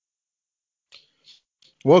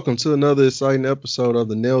Welcome to another exciting episode of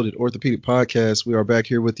the Nailed It Orthopedic Podcast. We are back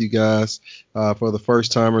here with you guys for the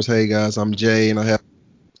first timers. Hey guys, I'm Jay, and I have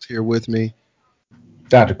here with me.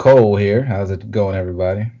 Dr. Cole here. How's it going,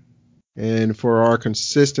 everybody? And for our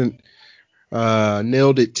consistent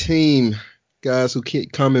Nailed It team, guys who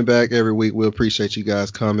keep coming back every week, we appreciate you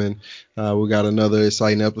guys coming. We got another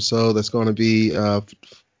exciting episode that's going to be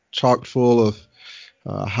chock full of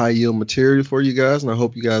high yield material for you guys, and I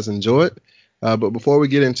hope you guys enjoy it. But before we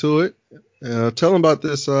get into it, tell them about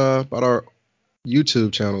this about our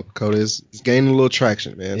YouTube channel, Cody. It's gaining a little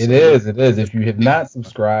traction, man. It So you is. It is. If you have not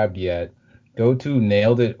subscribed yet, go to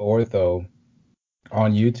Nailed It Ortho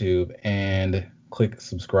on YouTube and click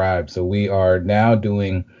subscribe. So we are now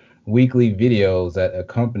doing weekly videos that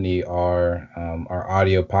accompany our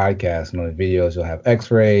audio podcast. And on the videos, you'll have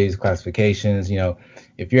X-rays, classifications.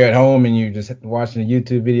 If you're at home and you're just watching a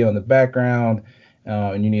YouTube video in the background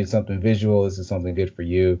and you need something visual, this is something good for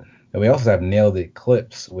you. And we also have Nailed It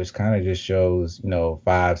clips, which kind of just shows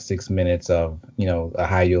 5-6 minutes of a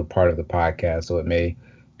high yield part of the podcast. So it may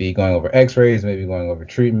be going over X-rays, maybe going over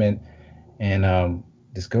treatment and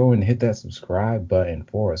just go and hit that subscribe button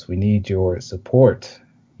for us. We need your support.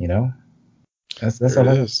 You know, that's there it all I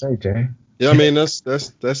got to is. say, Jay. Yeah, I mean that's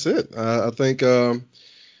it. I think I'm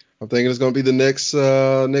thinking it's going to be the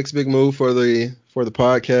next big move for the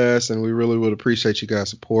podcast, and we really would appreciate you guys'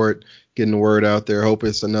 support, getting the word out there. Hope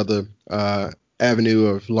it's another avenue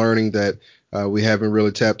of learning that we haven't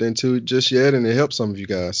really tapped into just yet, and it helps some of you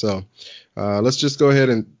guys. So let's just go ahead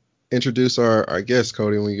and introduce our guest,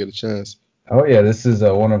 Cody, when you get a chance. Oh yeah, this is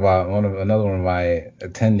another one of my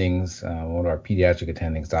attendings, one of our pediatric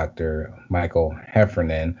attendings, Dr. Michael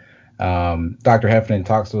Heffernan. Dr. Heffernan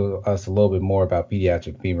talks to us a little bit more about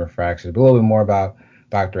pediatric femur fractures, but a little bit more about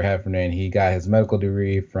Dr. Heffernan. He got his medical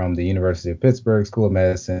degree from the University of Pittsburgh School of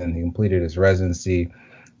Medicine. He completed his residency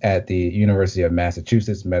at the University of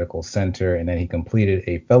Massachusetts Medical Center, and then he completed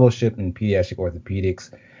a fellowship in pediatric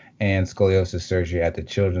orthopedics and scoliosis surgery at the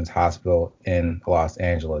Children's Hospital in Los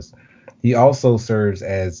Angeles. He also serves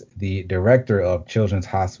as the director of Children's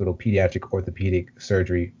Hospital Pediatric Orthopedic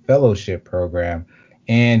Surgery Fellowship Program,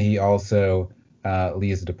 and he also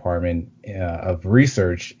leads the Department of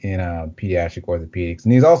Research in Pediatric Orthopedics.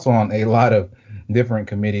 And he's also on a lot of different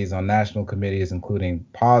committees, on national committees, including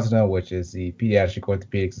POSNA, which is the Pediatric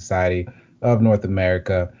Orthopedic Society of North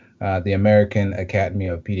America, the American Academy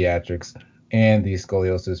of Pediatrics, and the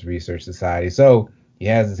Scoliosis Research Society. So he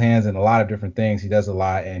has his hands in a lot of different things. He does a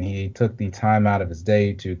lot, and he took the time out of his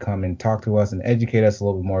day to come and talk to us and educate us a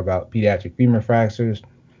little bit more about pediatric femur fractures.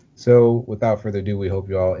 So, without further ado, we hope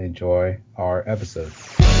you all enjoy our episode.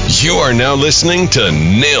 You are now listening to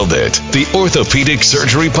Nailed It, the Orthopedic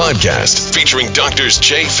Surgery Podcast, featuring doctors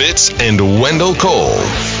Jay Fitz and Wendell Cole. Dr.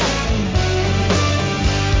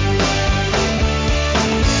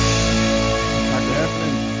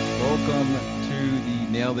 Heffernan, welcome to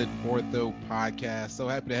the Nailed It Ortho podcast. So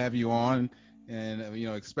happy to have you on, and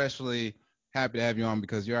especially happy to have you on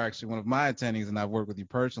because you're actually one of my attendees, and I've worked with you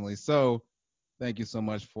personally. So thank you so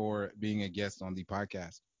much for being a guest on the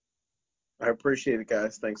podcast. I appreciate it,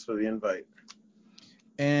 guys. Thanks for the invite.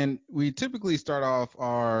 And we typically start off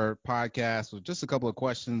our podcast with just a couple of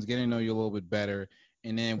questions, getting to know you a little bit better,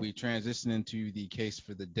 and then we transition into the case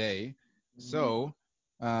for the day. So,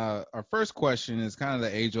 our first question is kind of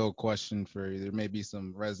the age-old question for there may be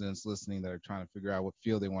some residents listening that are trying to figure out what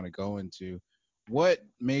field they want to go into. What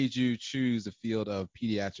made you choose the field of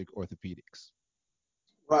pediatric orthopedics?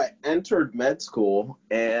 Well, I entered med school,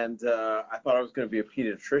 and I thought I was going to be a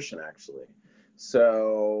pediatrician, actually.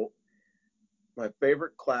 So my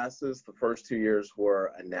favorite classes the first 2 years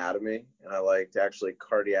were anatomy, and I liked actually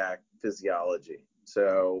cardiac physiology.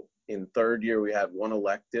 So in third year, we had one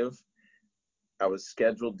elective. I was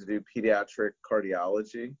scheduled to do pediatric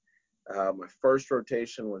cardiology. My first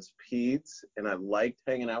rotation was peds, and I liked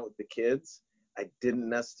hanging out with the kids. I didn't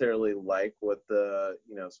necessarily like what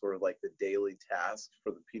sort of like the daily tasks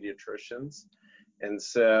for the pediatricians. And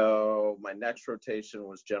so my next rotation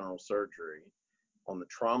was general surgery. On the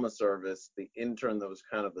trauma service, the intern that was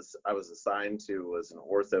I was assigned to was an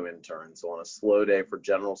ortho intern. So on a slow day for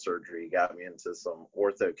general surgery, he got me into some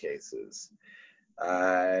ortho cases.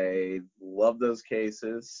 I love those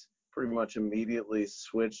cases. Pretty much immediately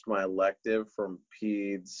switched my elective from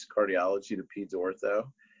peds cardiology to peds ortho.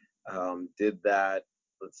 Did that,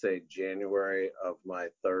 let's say, January of my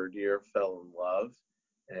third year, fell in love,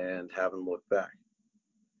 and haven't looked back.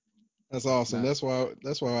 That's awesome. Now,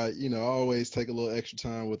 That's why I always take a little extra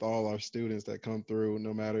time with all our students that come through,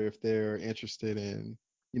 no matter if they're interested in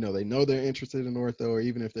they know they're interested in ortho, or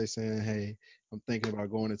even if they're saying, hey, I'm thinking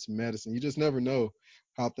about going into medicine. You just never know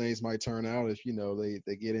how things might turn out if,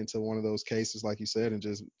 they get into one of those cases, like you said, and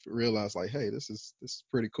just realize like, hey, this is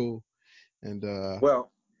pretty cool. And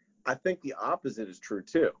Well, I think the opposite is true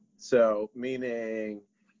too. So, meaning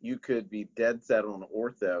you could be dead set on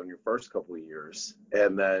ortho in your first couple of years,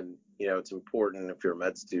 and then it's important if you're a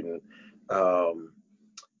med student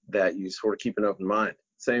that you sort of keep an open mind.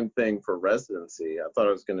 Same thing for residency. I thought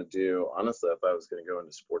I was going to go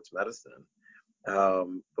into sports medicine,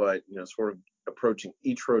 but sort of approaching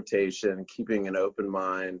each rotation, keeping an open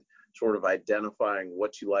mind, sort of identifying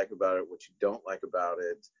what you like about it, what you don't like about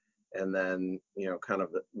it, and then kind of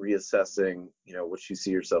reassessing what you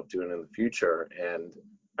see yourself doing in the future. And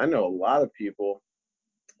I know a lot of people,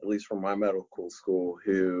 at least from my medical school,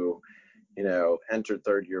 who entered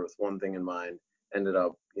third year with one thing in mind, ended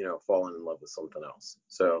up falling in love with something else.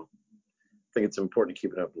 So I think it's important to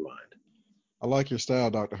keep an open mind. I like your style,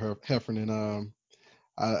 Dr. Heffernan.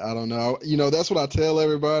 I don't know. That's what I tell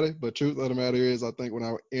everybody. But truth of the matter is, I think when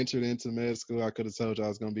I entered into med school, I could have told you I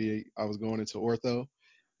was going into ortho,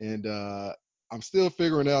 and I'm still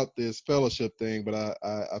figuring out this fellowship thing. But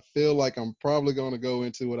I feel like I'm probably going to go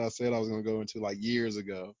into what I said I was going to go into like years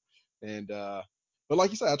ago. And but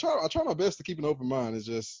like you said, I try my best to keep an open mind. It's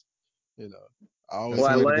just I always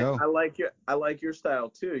That's the way to go. I like your style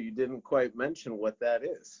too. You didn't quite mention what that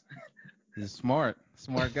is. He's smart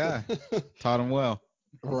guy. Taught him well.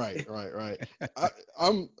 Right. I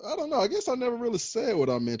don't know. I guess I never really said what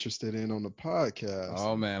I'm interested in on the podcast.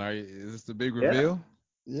 Oh man, is this the big reveal?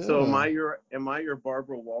 Yeah. So am I your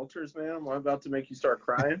Barbara Walters, man? Am I about to make you start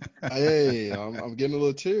crying? Hey, I'm getting a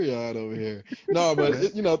little teary eyed over here. No, but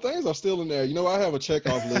things are still in there. I have a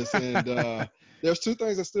checkoff list, and there's two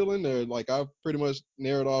things that's still in there. Like I've pretty much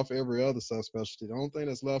narrowed off every other subspecialty. The only thing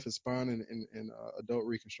that's left is spine and adult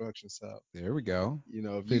reconstruction. So there we go.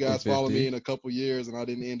 If you guys follow me in a couple years and I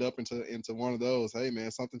didn't end up into one of those, hey man,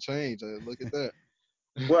 something changed. Look at that.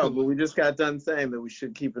 Well, but we just got done saying that we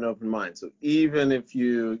should keep an open mind. So even if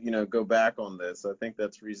you go back on this, I think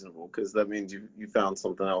that's reasonable, because that means you found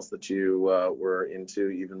something else that you were into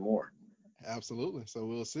even more. Absolutely. So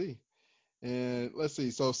we'll see. And let's see.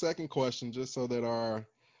 So second question, just so that our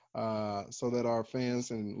fans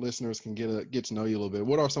and listeners can get to know you a little bit.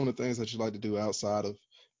 What are some of the things that you like to do outside of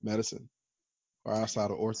medicine or outside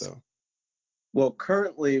of ortho? Well,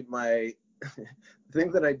 currently the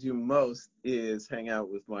thing that I do most is hang out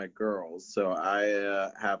with my girls. So I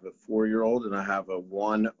have a 4-year-old and I have a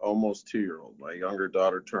almost 2-year-old. My younger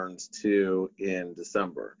daughter turns 2 in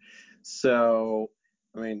December. So,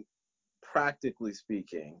 I mean, practically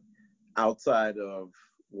speaking, outside of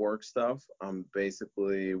work stuff, I'm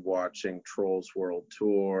basically watching Trolls World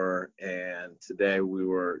Tour, and today we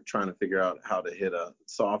were trying to figure out how to hit a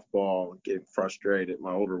softball, getting frustrated.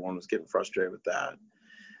 My older one was getting frustrated with that.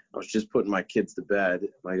 I was just putting my kids to bed.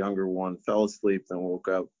 My younger one fell asleep, then woke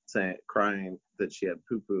up crying that she had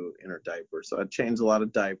poo-poo in her diaper. So I changed a lot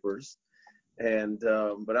of diapers. And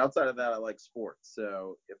but outside of that, I like sports.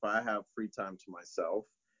 So if I have free time to myself,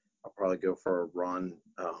 I'll probably go for a run,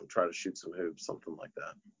 try to shoot some hoops, something like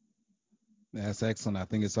that. That's excellent. I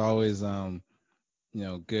think it's always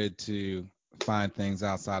good to find things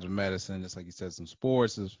outside of medicine, just like you said, some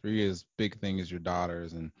sports. As for you, as big thing as your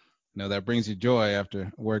daughters, and that brings you joy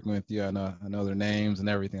after working with you. I know their names and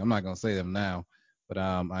everything. I'm not gonna say them now, but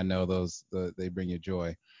I know they bring you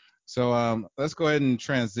joy. So let's go ahead and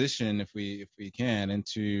transition, if we can,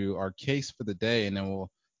 into our case for the day, and then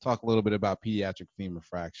we'll talk a little bit about pediatric femur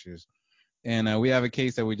fractures. And we have a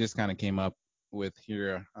case that we just kind of came up with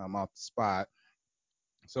here off the spot.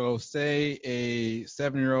 So say a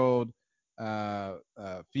 7-year-old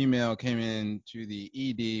female came in to the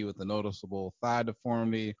ED with a noticeable thigh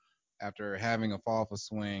deformity after having a fall off a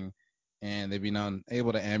swing, and they've been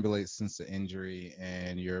unable to ambulate since the injury,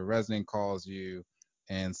 and your resident calls you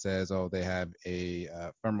and says, oh, they have a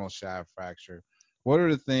femoral shaft fracture. What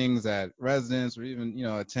are the things that residents or even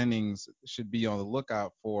attendings should be on the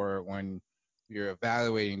lookout for when you're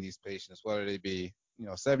evaluating these patients, whether they be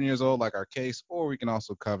 7 years old like our case, or we can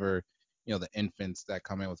also cover the infants that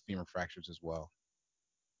come in with femur fractures as well?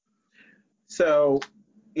 So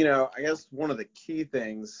I guess one of the key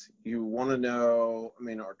things you want to know,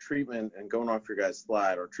 our treatment, and going off your guys'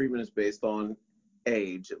 slide, our treatment is based on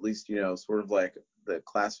age, at least, sort of like the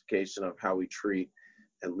classification of how we treat,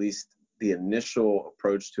 at least the initial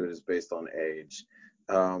approach to it is based on age.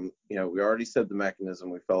 We already said the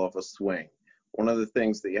mechanism, we fell off a swing. One of the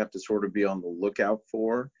things that you have to sort of be on the lookout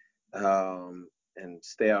for and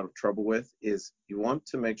stay out of trouble with is you want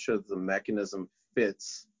to make sure that the mechanism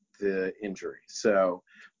fits the injury. So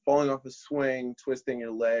falling off a swing, twisting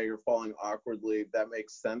your leg, or falling awkwardly, that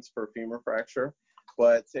makes sense for a femur fracture.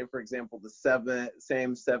 But say, for example, the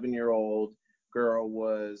same 7-year-old girl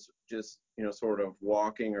was just, sort of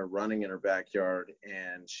walking or running in her backyard,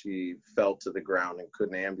 and she fell to the ground and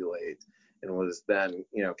couldn't ambulate, and was then,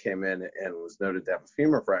 came in and was noted to have a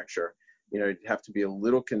femur fracture. You'd have to be a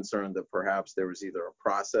little concerned that perhaps there was either a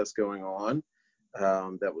process going on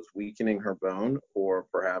that was weakening her bone, or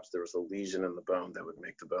perhaps there was a lesion in the bone that would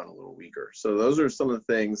make the bone a little weaker. So those are some of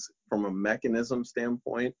the things from a mechanism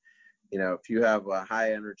standpoint. If you have a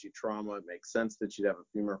high energy trauma, it makes sense that you'd have a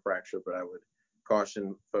femur fracture, but I would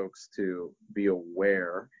caution folks to be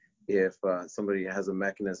aware if somebody has a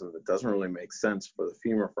mechanism that doesn't really make sense for the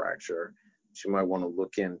femur fracture, you might want to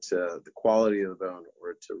look into the quality of the bone,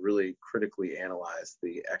 or to really critically analyze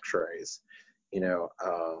the x-rays.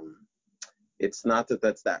 It's not that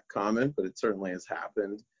that's that common, but it certainly has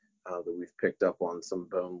happened that we've picked up on some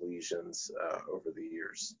bone lesions over the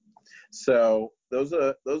years. So those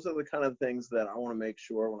are the kind of things that I want to make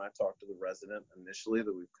sure when I talk to the resident initially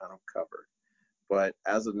that we've kind of covered. But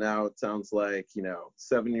as of now, it sounds like,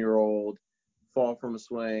 7-year-old fall from a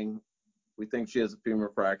swing. We think she has a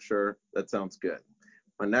femur fracture. That sounds good.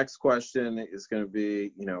 My next question is going to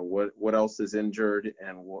be, what else is injured,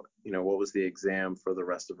 and what was the exam for the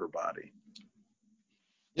rest of her body?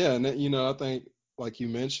 Yeah, and I think, like you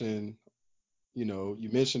mentioned, you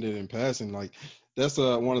mentioned it in passing, like that's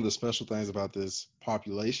one of the special things about this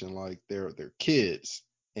population. Like they're kids,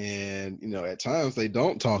 and at times they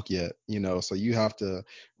don't talk yet. So you have to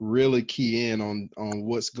really key in on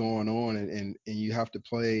what's going on, and you have to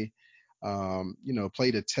play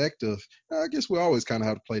play detective. I guess we always kind of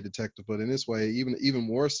have to play detective, but in this way, even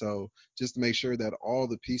more so, just to make sure that all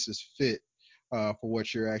the pieces fit for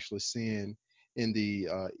what you're actually seeing in the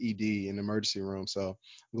ED, in the emergency room. So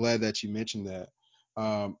I'm glad that you mentioned that.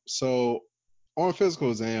 So on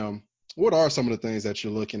physical exam, what are some of the things that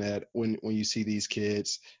you're looking at when you see these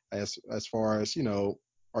kids, as far as,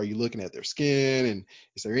 are you looking at their skin, and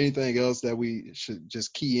is there anything else that we should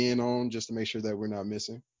just key in on just to make sure that we're not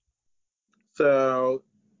missing? So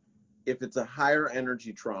if it's a higher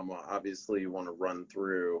energy trauma, obviously you want to run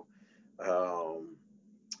through,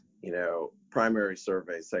 primary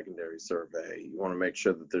survey, secondary survey. You want to make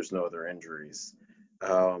sure that there's no other injuries.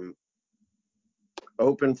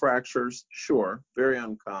 Open fractures, sure, very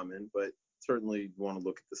uncommon, but certainly you want to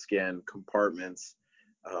look at the skin compartments.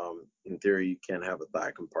 In theory, you can have a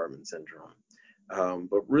thigh compartment syndrome.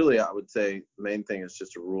 But really, I would say the main thing is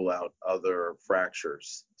just to rule out other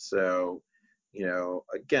fractures. So,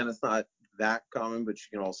 again, it's not that common, but you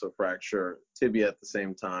can also fracture tibia at the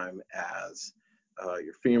same time as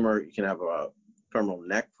your femur. You can have a femoral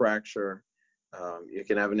neck fracture. You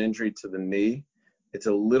can have an injury to the knee. It's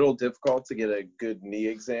a little difficult to get a good knee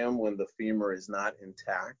exam when the femur is not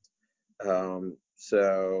intact.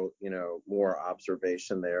 So, more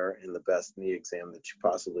observation there and the best knee exam that you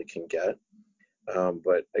possibly can get.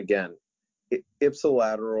 But again,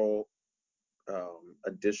 ipsilateral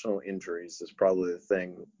additional injuries is probably the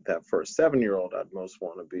thing that for a 7-year-old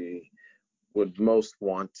would most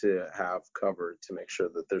want to have covered to make sure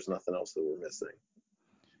that there's nothing else that we're missing.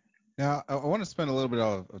 Now, I want to spend a little bit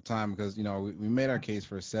of time because, we made our case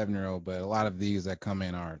for a 7-year-old, but a lot of these that come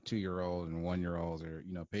in are 2-year-old and 1-year-olds, or,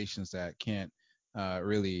 patients that can't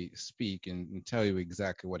really speak and tell you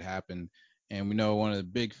exactly what happened. And we know one of the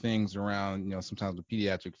big things around, sometimes the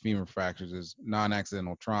pediatric femur fractures is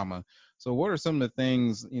non-accidental trauma. So what are some of the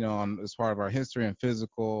things, as part of our history and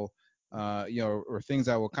physical, or things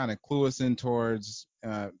that will kind of clue us in towards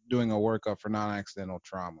doing a workup for non-accidental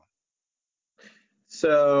trauma?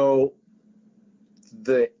 So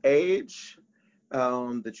the age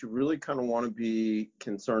that you really kind of want to be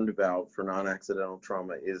concerned about for non-accidental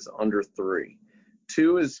trauma is under 3.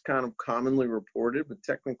 2 is kind of commonly reported, but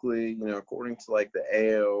technically, according to like the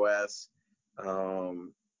AAOS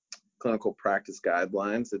clinical practice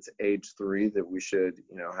guidelines, it's age 3 that we should,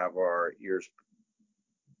 have our ears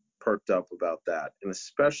perked up about that, and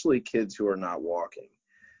especially kids who are not walking.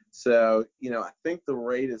 So, I think the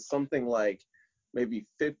rate is something like maybe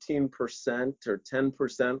 15% or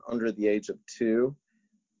 10% under the age of 2,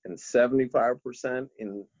 and 75%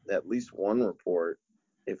 in at least one report,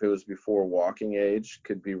 if it was before walking age,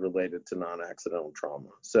 could be related to non-accidental trauma.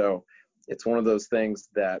 So it's one of those things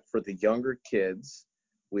that for the younger kids,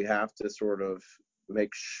 we have to sort of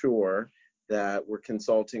make sure that we're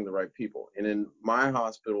consulting the right people. And in my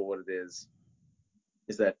hospital, what it is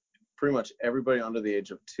that pretty much everybody under the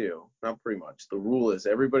age of 2, not pretty much, the rule is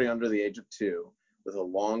everybody under the age of 2 with a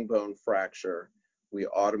long bone fracture, we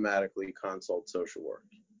automatically consult social work.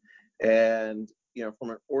 And, from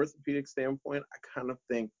an orthopedic standpoint, I kind of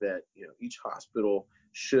think that, each hospital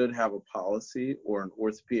should have a policy, or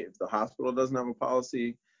if the hospital doesn't have a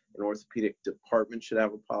policy, an orthopedic department should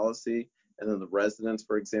have a policy. And then the residents,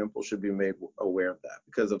 for example, should be made aware of that,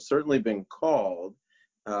 because I've certainly been called,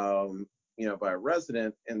 by a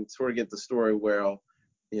resident and sort of get the story where,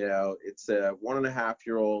 it's a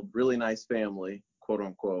 1.5-year-old, really nice family, quote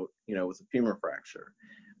unquote, with a femur fracture.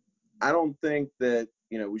 I don't think that,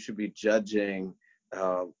 we should be judging,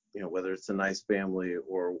 whether it's a nice family,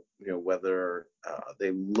 or, whether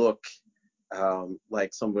they look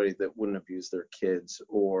like somebody that wouldn't abuse their kids,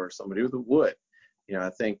 or somebody that would. I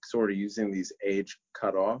think sort of using these age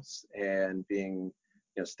cutoffs and being,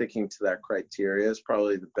 sticking to that criteria is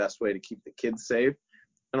probably the best way to keep the kids safe,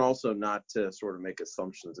 and also not to sort of make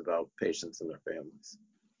assumptions about patients and their families.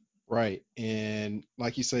 Right. And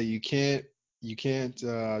like you say, you can't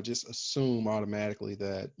just assume automatically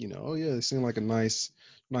that, oh yeah, they seem like a nice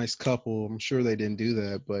couple. I'm sure they didn't do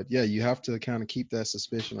that. But yeah, you have to kind of keep that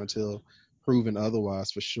suspicion until proven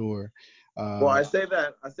otherwise, for sure. Well, I say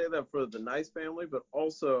that for the nice family, but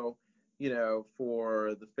also,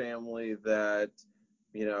 for the family that,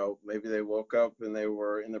 maybe they woke up and they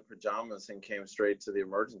were in their pajamas and came straight to the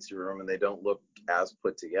emergency room and they don't look as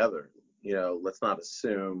put together. Let's not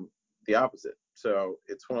assume the opposite. So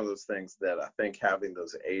it's one of those things that I think having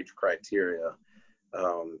those age criteria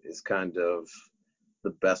is kind of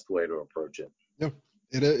the best way to approach it. Yeah,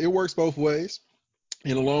 it works both ways.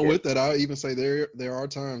 And along with that, I'll even say there are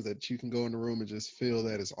times that you can go in the room and just feel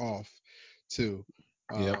that it's off too.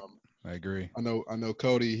 Yeah, I agree. I know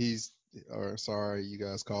Cody, or sorry, you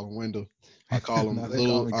guys call him Wendell. I call him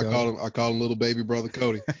No, I call him little baby brother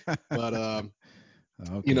Cody. But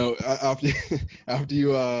okay. after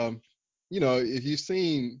you if you've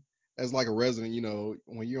seen, as like a resident,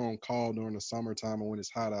 when you're on call during the summertime or when it's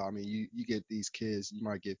hot out, I mean, you get these kids, you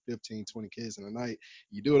might get 15, 20 kids in a night.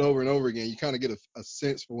 You do it over and over again. You kind of get a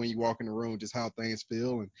sense for when you walk in the room, just how things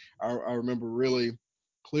feel. And I remember really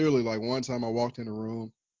clearly, like one time I walked in the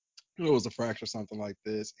room, it was a fracture, something like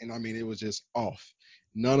this. And I mean, it was just off.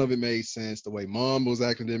 None of it made sense. The way mom was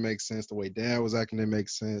acting didn't make sense. The way dad was acting didn't make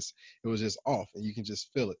sense. It was just off, and you can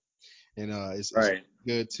just feel it. And it's Right.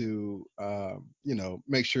 good to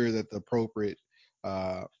make sure that the appropriate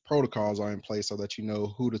protocols are in place so that you know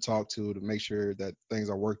who to talk to make sure that things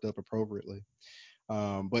are worked up appropriately.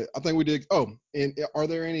 But I think we did. Oh, and are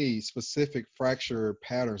there any specific fracture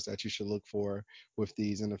patterns that you should look for with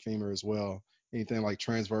these in the femur as well? Anything like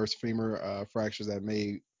transverse femur fractures that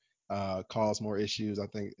may cause more issues? I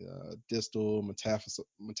think distal,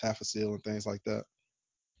 metaphyseal, and things like that.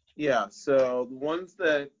 Yeah. So the ones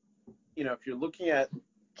that, if you're looking at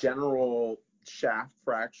general shaft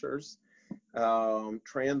fractures,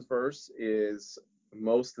 transverse is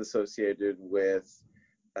most associated with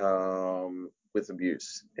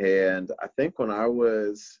abuse. And I think when I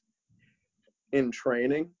was in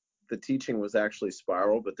training, the teaching was actually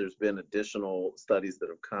spiral, but there's been additional studies that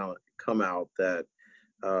have come out that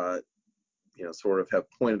sort of have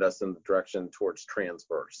pointed us in the direction towards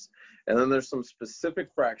transverse. And then there's some specific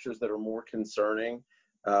fractures that are more concerning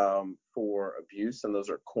for abuse, and those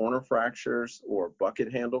are corner fractures or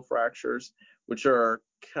bucket handle fractures, which are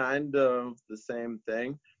kind of the same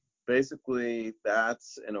thing. Basically,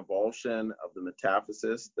 that's an avulsion of the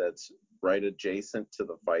metaphysis that's right adjacent to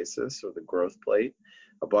the physis, or the growth plate.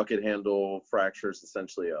 A bucket handle fracture is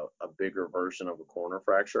essentially a bigger version of a corner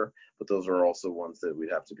fracture, but those are also ones that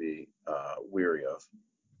we'd have to be weary of.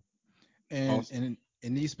 And Awesome.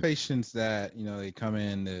 in these patients that they come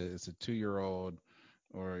in, it's a 2-year-old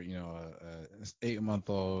or a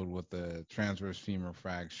 8-month-old with a transverse femur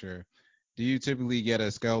fracture. Do you typically get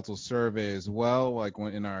a skeletal survey as well, like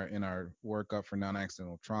when in our workup for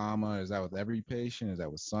non-accidental trauma? Is that with every patient? Is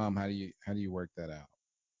that with some? How do you work that out?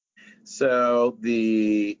 So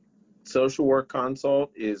the social work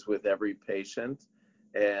consult is with every patient,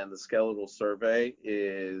 and the skeletal survey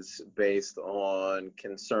is based on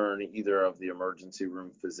concern either of the emergency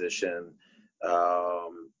room physician,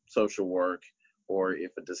 social work, or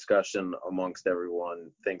if a discussion amongst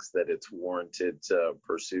everyone thinks that it's warranted to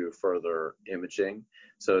pursue further imaging.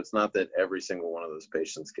 So it's not that every single one of those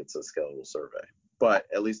patients gets a skeletal survey, but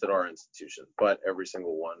at least at our institution, but every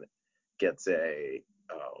single one gets a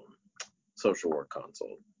social work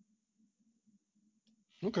consult.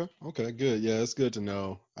 Okay, good. Yeah, it's good to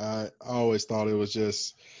know. I always thought it was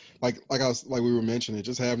just like we were mentioning,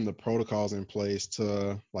 just having the protocols in place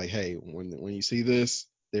to, like, hey, when you see this,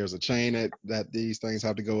 there's a chain that these things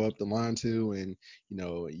have to go up the line to, and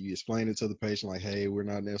you explain it to the patient like, hey, we're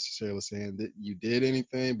not necessarily saying that you did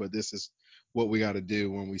anything, but this is what we got to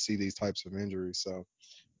do when we see these types of injuries. So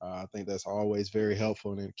I think that's always very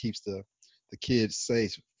helpful, and it keeps the kids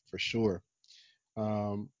safe for sure.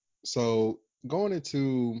 Um, so going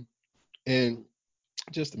into, and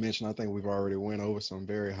just to mention, I think we've already went over some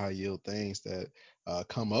very high yield things that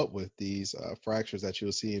come up with these fractures that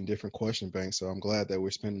you'll see in different question banks. So I'm glad that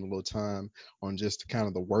we're spending a little time on just kind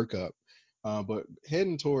of the workup. But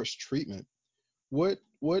heading towards treatment, what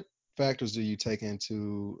factors do you take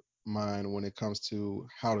into mind when it comes to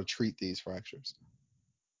how to treat these fractures?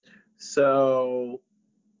 So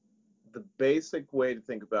the basic way to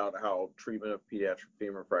think about how treatment of pediatric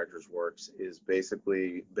femur fractures works is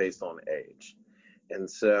basically based on age. And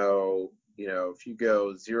so, if you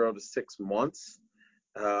go 0 to 6 months,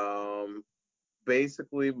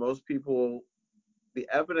 basically most people, the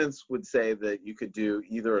evidence would say that you could do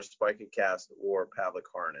either a spica cast or a Pavlik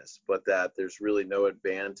harness, but that there's really no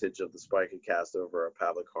advantage of the spica cast over a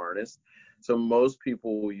Pavlik harness. So most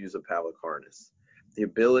people will use a Pavlik harness. The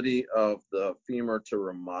ability of the femur to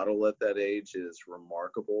remodel at that age is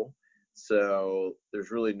remarkable. So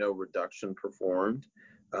there's really no reduction performed.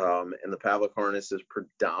 And the Pavlik harness is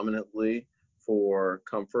predominantly for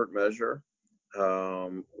comfort measure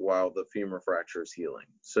while the femur fracture is healing.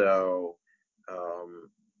 So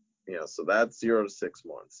so that's 0 to 6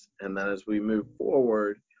 months. And then as we move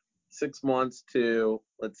forward, 6 months to,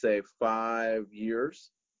 let's say, 5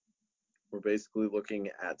 years, we're basically looking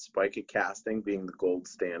at spica casting being the gold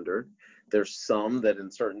standard. There's some that in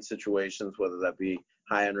certain situations, whether that be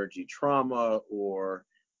high energy trauma or,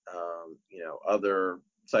 other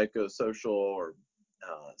psychosocial or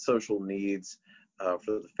social needs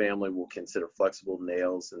for the family, will consider flexible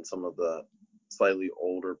nails in some of the slightly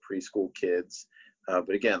older preschool kids.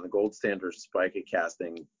 But again, the gold standard is spica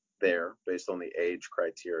casting there based on the age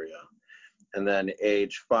criteria. And then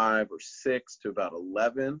age 5 or 6 to about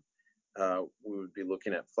 11, we would be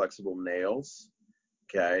looking at flexible nails.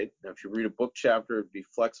 Okay. Now, if you read a book chapter, it'd be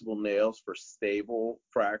flexible nails for stable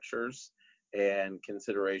fractures and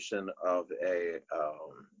consideration of a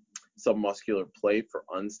submuscular plate for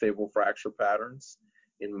unstable fracture patterns.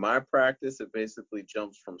 In my practice, it basically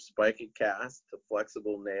jumps from spica cast to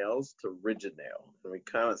flexible nails to rigid nail. And we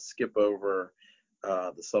kind of skip over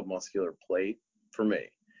the submuscular plate for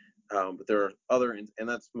me. But there are other, and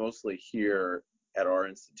that's mostly here at our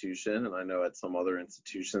institution. And I know at some other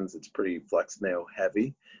institutions, it's pretty flex nail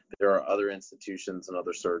heavy. There are other institutions and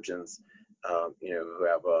other surgeons, who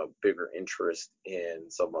have a bigger interest in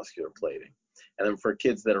submuscular plating. And then for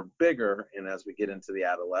kids that are bigger, and as we get into the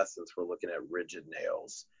adolescence, we're looking at rigid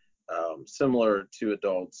nails. Similar to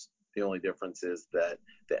adults, the only difference is that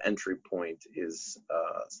the entry point is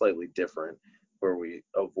slightly different, where we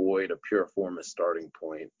avoid a piriformis starting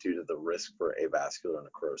point due to the risk for avascular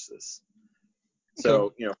necrosis.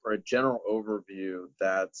 So, for a general overview,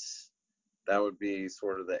 that would be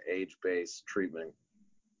sort of the age-based treatment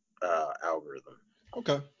algorithm.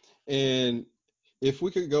 Okay. And if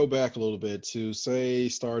we could go back a little bit to, say,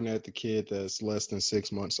 starting at the kid that's less than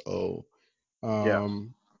 6 months old. Yeah.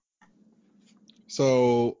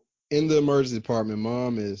 So in the emergency department,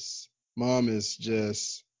 mom is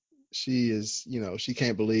just, she is, she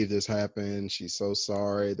can't believe this happened. She's so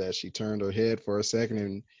sorry that she turned her head for a second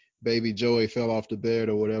and baby Joey fell off the bed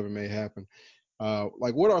or whatever may happen.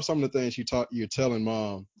 Like, what are some of the things you're telling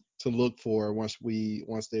mom to look for once the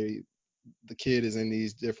kid is in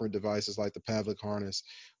these different devices like the Pavlik harness?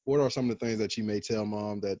 What are some of the things that you may tell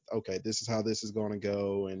mom that, okay, this is how this is going to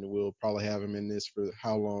go, and we'll probably have him in this for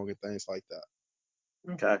how long and things like that?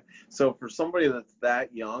 Okay. So for somebody that's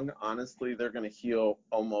that young, honestly, they're going to heal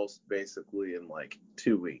almost basically in like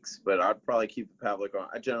 2 weeks. But I'd probably keep the Pavlik on.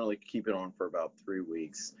 I generally keep it on for about 3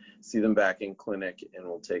 weeks, see them back in clinic, and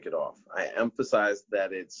we'll take it off. I emphasize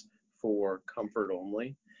that it's for comfort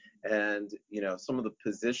only. And, some of the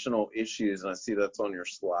positional issues, and I see that's on your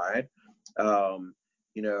slide,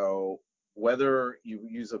 whether you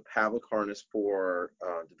use a Pavlik harness for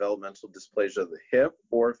developmental dysplasia of the hip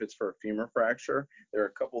or if it's for a femur fracture, there are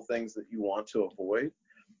a couple things that you want to avoid.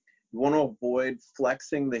 You want to avoid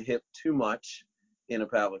flexing the hip too much in a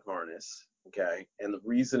Pavlik harness, okay? And the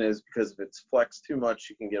reason is because if it's flexed too much,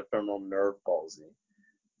 you can get femoral nerve palsy.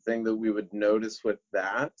 The thing that we would notice with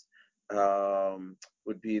that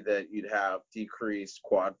would be that you'd have decreased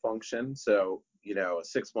quad function. So, a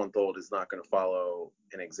 6-month-old is not going to follow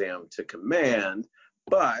an exam to command,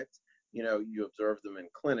 but, you observe them in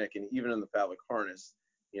clinic, and even in the Pavlik harness,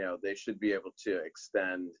 they should be able to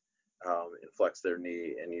extend and flex their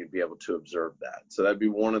knee, and you'd be able to observe that. So that'd be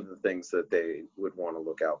one of the things that they would want to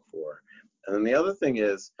look out for. And then the other thing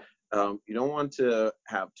is, you don't want to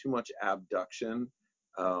have too much abduction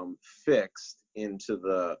fixed into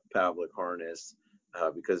the Pavlik harness,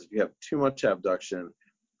 because if you have too much abduction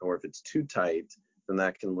or if it's too tight, then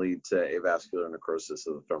that can lead to avascular necrosis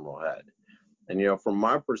of the femoral head. And, from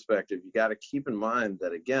my perspective, you got to keep in mind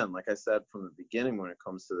that, again, like I said from the beginning, when it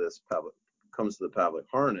comes to the Pavlik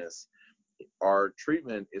harness, our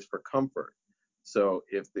treatment is for comfort. So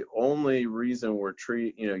if the only reason we're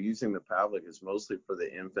using the Pavlik is mostly for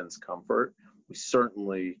the infant's comfort, we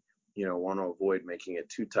certainly, want to avoid making it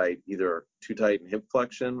too tight, either too tight in hip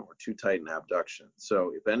flexion or too tight in abduction.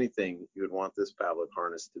 So if anything, you would want this Pavlik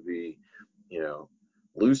harness to be,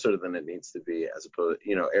 looser than it needs to be, as opposed,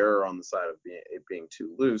 error on the side of it being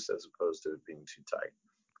too loose as opposed to it being too tight.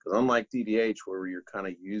 Because unlike DDH, where you're kind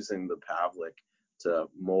of using the Pavlik to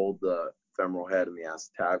mold the femoral head and the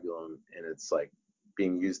acetabulum, and it's like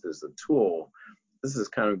being used as a tool, this is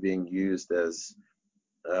kind of being used as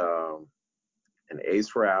an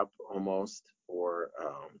ACE wrap almost, or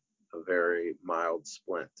a very mild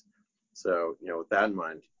splint. So, with that in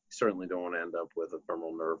mind, you certainly don't want to end up with a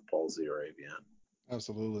femoral nerve palsy or AVN.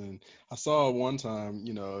 Absolutely. And I saw one time,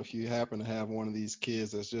 if you happen to have one of these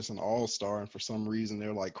kids that's just an all-star and for some reason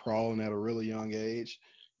they're like crawling at a really young age,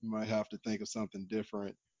 you might have to think of something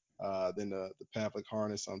different than the Pavlik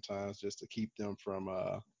harness sometimes, just to keep them from,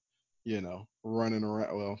 running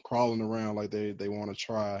around, crawling around like they want to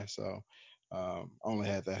try. So I only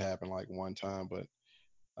had that happen like one time, but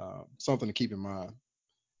something to keep in mind.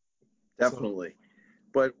 Definitely.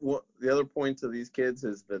 But the other point to these kids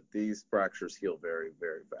is that these fractures heal very,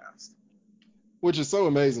 very fast. Which is so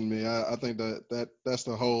amazing to me. I think that's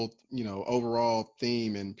the whole, overall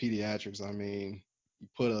theme in pediatrics. I mean, you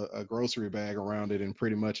put a grocery bag around it and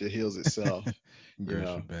pretty much it heals itself.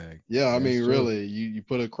 Grocery bag. Yeah, I mean, true. really, you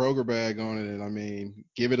put a Kroger bag on it and I mean,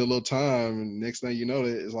 give it a little time and next thing you know,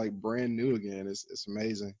 it's like brand new again. It's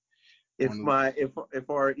amazing. If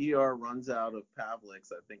our ER runs out of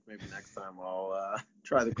Pavliks, I think maybe next time I'll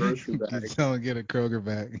try the grocery bag. Tell them get a Kroger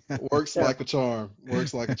bag. Works like a charm.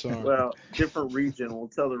 Works like a charm. Well, different region. We'll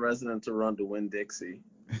tell the resident to run to Winn-Dixie.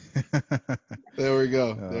 There we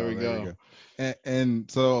go. There we go.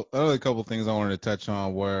 And so another couple of things I wanted to touch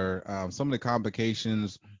on were some of the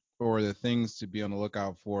complications or the things to be on the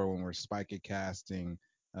lookout for when we're spica casting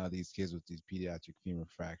these kids with these pediatric femur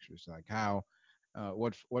fractures. Like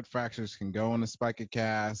what fractures can go in a spica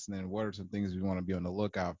cast, and then what are some things we want to be on the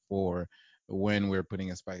lookout for when we're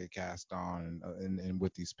putting a spica cast on and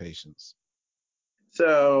with these patients.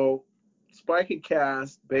 So spica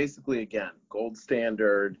cast, basically, again, gold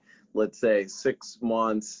standard, let's say 6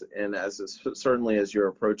 months, and certainly as you're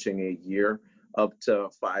approaching a year, up to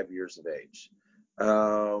 5 years of age.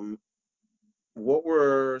 What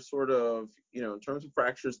we're sort of, in terms of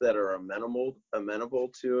fractures that are amenable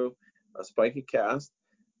to a spica cast,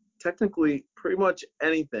 technically pretty much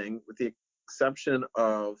anything, with the exception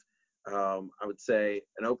of, I would say,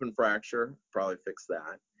 an open fracture, probably fix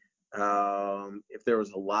that. If there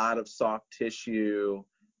was a lot of soft tissue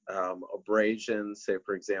abrasions, say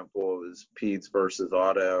for example it was peds versus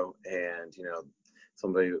auto, and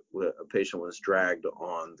a patient was dragged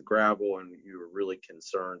on the gravel and you were really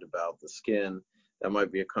concerned about the skin, that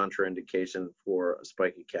might be a contraindication for a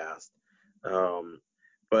spica cast.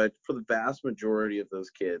 But for the vast majority of those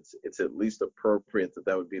kids, it's at least appropriate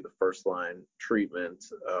that would be the first line treatment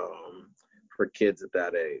for kids at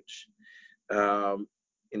that age.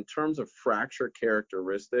 In terms of fracture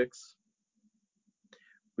characteristics,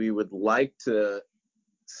 we would like the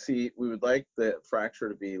fracture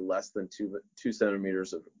to be less than 2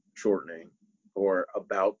 centimeters of shortening, or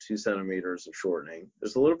about 2 centimeters of shortening.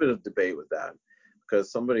 There's a little bit of debate with that,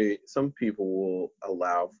 because some people will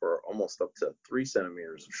allow for almost up to 3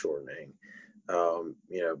 centimeters of shortening,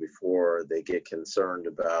 before they get concerned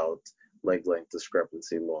about leg length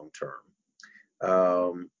discrepancy long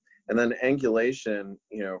term. And then angulation,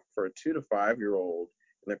 for a 2 to 5 year old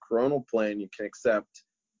in the coronal plane, you can accept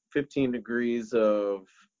 15 degrees of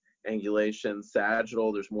angulation.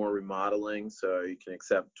 Sagittal, there's more remodeling, so you can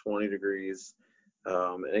accept 20 degrees.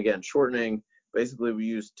 And again, shortening, basically we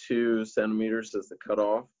use 2 centimeters as the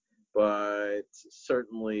cutoff, but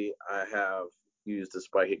certainly I have used a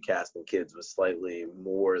spica cast in kids with slightly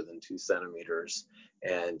more than 2 centimeters,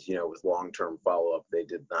 and with long-term follow-up, they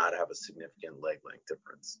did not have a significant leg length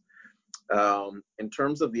difference. In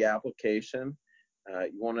terms of the application,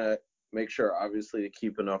 you want to make sure, obviously, to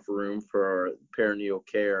keep enough room for perineal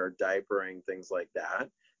care, diapering, things like that.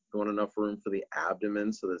 You want enough room for the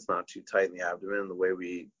abdomen so that it's not too tight in the abdomen. The way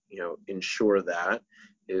we, ensure that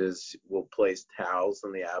is we'll place towels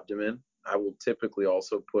on the abdomen. I will typically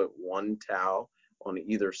also put 1 towel on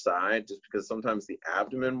either side, just because sometimes the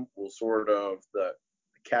abdomen will sort of, the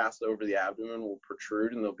cast over the abdomen will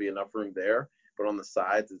protrude and there'll be enough room there, but on the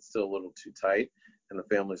sides it's still a little too tight, and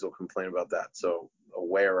the families will complain about that. So a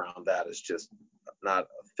way around that is just not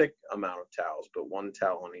a thick amount of towels, but one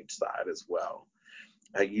towel on each side as well.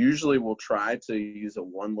 I usually will try to use a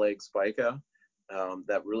one-leg spica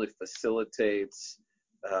that really facilitates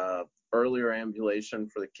earlier ambulation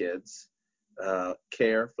for the kids,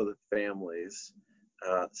 care for the families.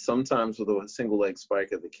 Sometimes with a single leg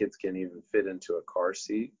spica, the kids can even fit into a car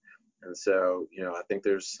seat. And so, I think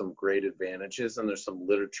there's some great advantages, and there's some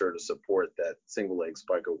literature to support that single leg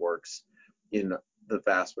spica works in the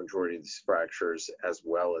vast majority of these fractures, as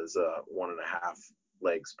well as a 1.5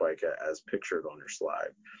 leg spica as pictured on your slide.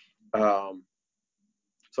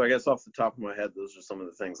 So I guess off the top of my head, those are some of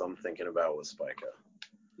the things I'm thinking about with spica.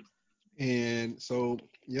 And so,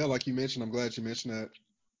 yeah, like you mentioned, I'm glad you mentioned that.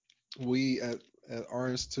 We at our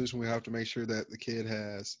institution, we have to make sure that the kid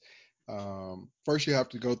has, first you have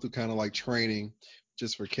to go through kind of like training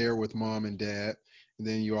just for care with mom and dad. And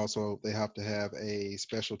then they have to have a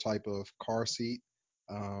special type of car seat.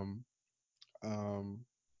 I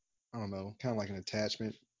don't know, kind of like an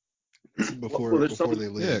attachment before they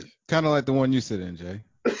leave. Yeah, kind of like the one you sit in, Jay.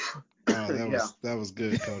 Oh, that was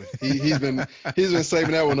good, Cody. He's been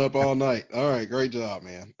saving that one up all night. All right, great job,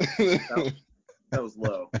 man. That was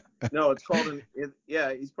low. No, it's called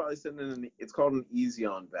he's probably sitting in it's called an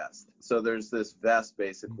Easy-On vest. So there's this vest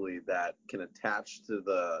basically that can attach to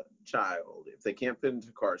the child if they can't fit into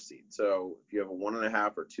a car seat. So if you have a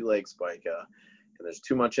 1.5 or 2 leg spica and there's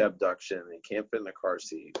too much abduction and you can't fit in a car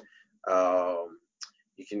seat,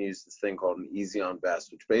 you can use this thing called an Easy-On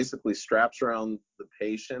vest, which basically straps around the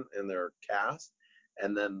patient in their cast,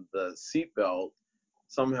 and then the seat belt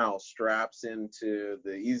somehow straps into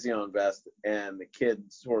the Easy-On vest, and the kid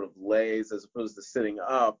sort of lays, as opposed to sitting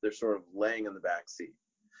up, they're sort of laying in the back seat.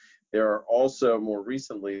 There are also, more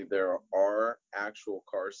recently, there are actual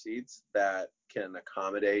car seats that can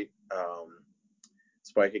accommodate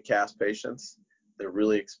spica cast patients. They're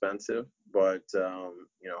really expensive, but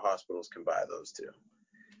hospitals can buy those too.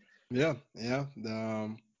 Yeah.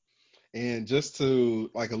 And just to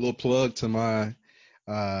like a little plug to my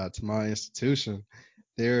institution,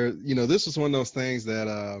 this was one of those things that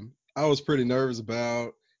I was pretty nervous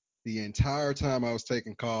about the entire time I was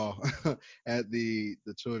taking call at the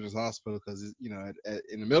children's hospital, because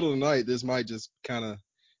in the middle of the night, this might just kind of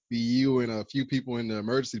be you and a few people in the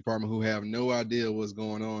emergency department who have no idea what's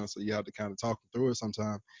going on, so you have to kind of talk them through it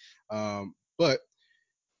sometime. But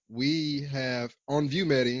we have on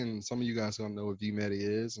ViewMedi, and some of you guys don't know what ViewMedi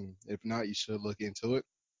is, and if not, you should look into it.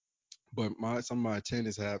 But some of my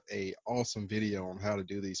attendants have a awesome video on how to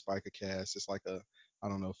do these spica casts. It's like a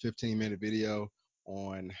 15-minute video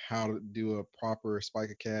on how to do a proper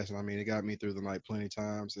spica cast. And I mean, it got me through the night plenty of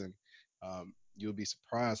times. And you'll be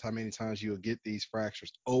surprised how many times you'll get these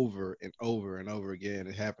fractures over and over and over again.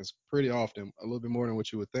 It happens pretty often, a little bit more than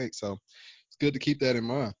what you would think. So it's good to keep that in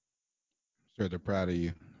mind. Sure, they're proud of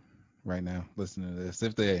you right now listening to this.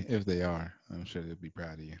 If they are, I'm sure they'll be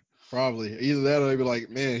proud of you. Probably either that, or they'd be like,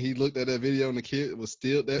 man, he looked at that video and the kid was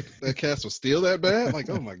still that cast was still that bad. Like,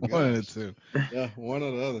 oh my god. One of the two. Yeah, one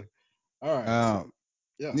or the other. All right.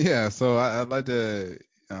 Yeah. So I'd like to.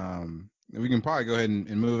 We can probably go ahead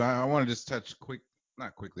and move. I want to just touch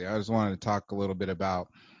not quickly. I just wanted to talk a little bit about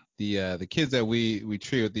the kids that we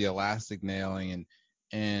treat with the elastic nailing,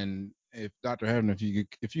 and if Dr. Heffernan,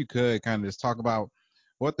 if you could kind of just talk about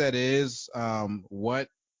what that is, what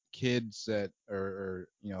kids that are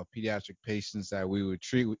pediatric patients that we would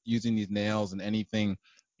treat using these nails, and anything,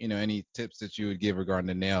 any tips that you would give regarding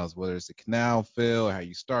the nails, whether it's the canal fill, how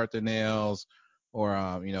you start the nails, or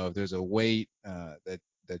if there's a weight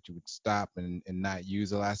that you would stop and not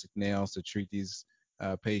use elastic nails to treat these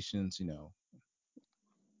patients.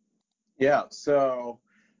 Yeah. So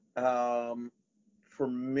for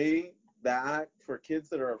me, for kids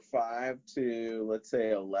that are 5 to, let's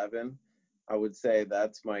say, 11, I would say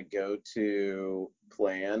that's my go-to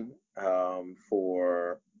plan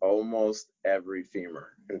for almost every femur.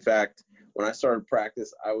 In fact, when I started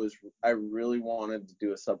practice, I really wanted to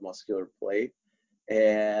do a submuscular plate.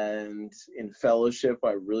 And in fellowship,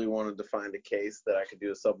 I really wanted to find a case that I could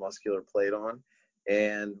do a submuscular plate on.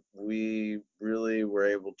 And we really were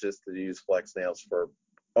able just to use flex nails for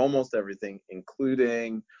almost everything,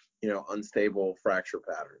 including unstable fracture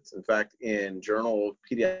patterns. In fact, in Journal of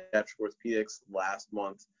Pediatric Orthopedics last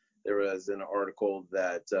month, there was an article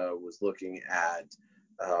that was looking at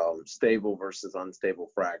stable versus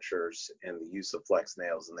unstable fractures and the use of flex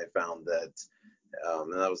nails, and they found that,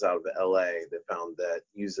 and that was out of LA, they found that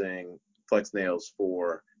using flex nails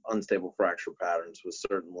for unstable fracture patterns was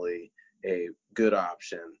certainly a good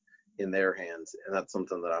option in their hands, and that's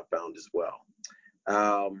something that I've found as well.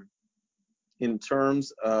 In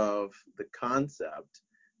terms of the concept,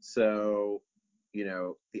 so,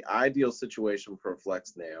 the ideal situation for a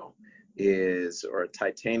flex nail is, or a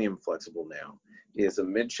titanium flexible nail, is a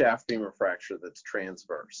mid-shaft femur fracture that's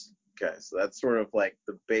transverse. Okay, so that's sort of like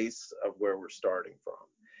the base of where we're starting from.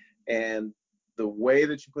 And the way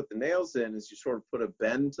that you put the nails in is you sort of put a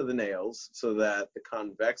bend to the nails so that the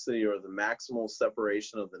convexity or the maximal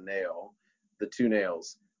separation of the nail, the two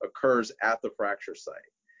nails, occurs at the fracture site.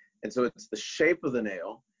 And so it's the shape of the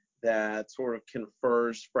nail that sort of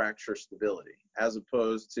confers fracture stability, as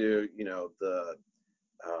opposed to,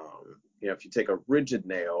 if you take a rigid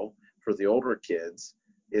nail for the older kids,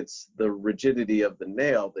 it's the rigidity of the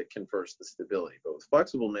nail that confers the stability. But with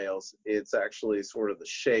flexible nails, it's actually sort of the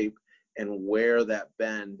shape and where that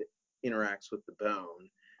bend interacts with the bone,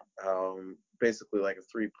 basically like a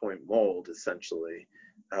three-point mold, essentially,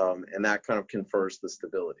 and that kind of confers the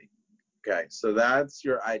stability. Okay, so that's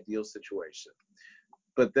your ideal situation.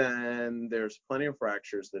 But then there's plenty of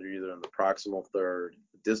fractures that are either in the proximal third,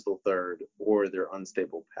 distal third, or they're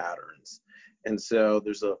unstable patterns. And so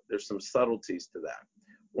there's some subtleties to that.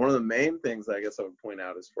 One of the main things I guess I would point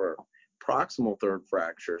out is for proximal third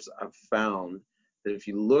fractures, I've found that if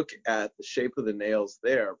you look at the shape of the nails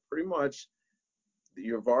there, pretty much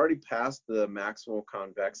you've already passed the maximal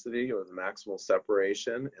convexity or the maximal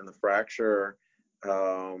separation, and the fracture,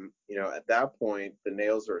 at that point, the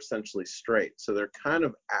nails are essentially straight. So they're kind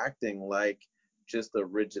of acting like just a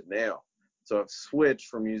rigid nail. So I've switched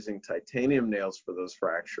from using titanium nails for those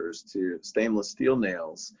fractures to stainless steel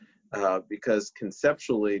nails, because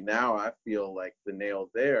conceptually now I feel like the nail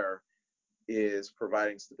there is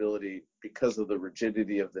providing stability because of the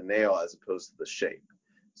rigidity of the nail as opposed to the shape.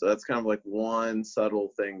 So that's kind of like one subtle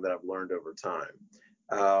thing that I've learned over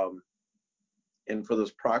time. And for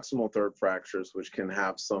those proximal third fractures, which can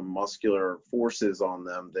have some muscular forces on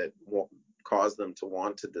them that won't cause them to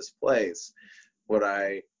want to displace, what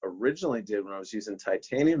I originally did when I was using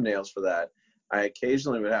titanium nails for that, I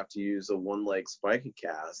occasionally would have to use a one-leg spica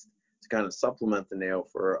cast to kind of supplement the nail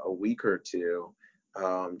for a week or two,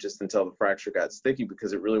 just until the fracture got sticky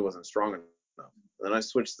because it really wasn't strong enough. Then I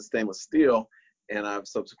switched to stainless steel, and I've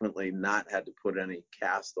subsequently not had to put any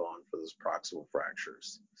cast on for those proximal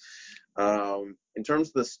fractures. In terms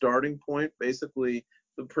of the starting point, basically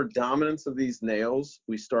the predominance of these nails,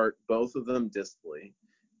 we start both of them distally,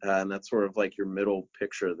 and that's sort of like your middle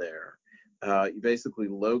picture there. You basically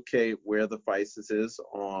locate where the physis is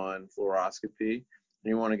on fluoroscopy, and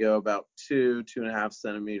you want to go about 2.5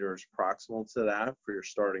 centimeters proximal to that for your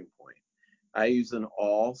starting point. I use an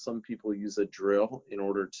awl. Some people use a drill in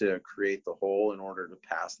order to create the hole in order to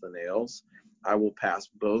pass the nails. I will pass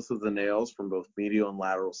both of the nails from both medial and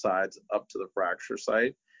lateral sides up to the fracture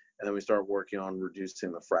site, and then we start working on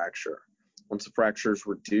reducing the fracture. Once the fracture is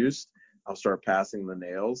reduced, I'll start passing the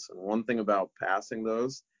nails. And one thing about passing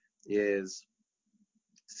those is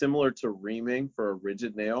similar to reaming for a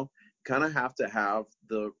rigid nail, you kind of have to have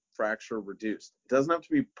the fracture reduced. It doesn't have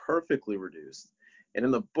to be perfectly reduced. And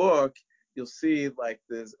in the book, you'll see like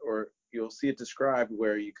this, or you'll see it described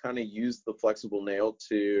where you kind of use the flexible nail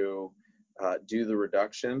to do the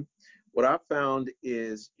reduction. What I've found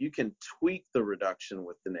is you can tweak the reduction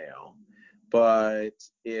with the nail, but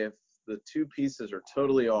if the two pieces are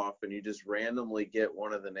totally off and you just randomly get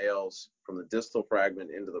one of the nails from the distal fragment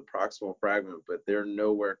into the proximal fragment, but they're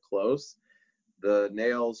nowhere close, the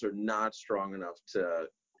nails are not strong enough to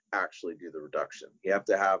actually do the reduction. You have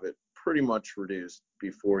to have it pretty much reduced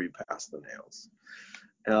before you pass the nails.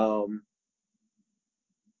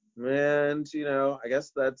 And I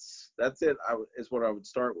guess that's it. Is what I would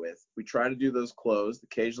start with. We try to do those closed.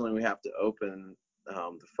 Occasionally we have to open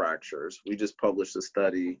the fractures. We just published a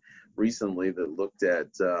study recently that looked at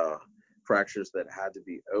fractures that had to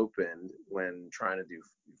be opened when trying to do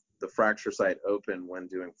the fracture site open when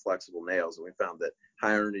doing flexible nails, and we found that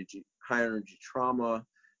high energy trauma,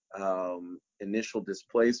 initial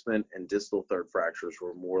displacement, and distal third fractures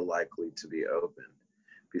were more likely to be opened.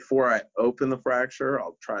 Before I open the fracture,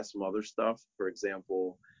 I'll try some other stuff. For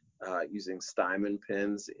example, using Steinmann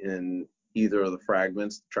pins in either of the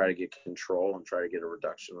fragments to try to get control and try to get a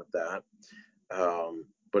reduction with that.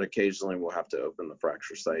 But occasionally we'll have to open the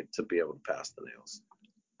fracture site to be able to pass the nails.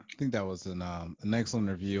 I think that was an excellent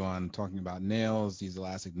review on talking about nails, these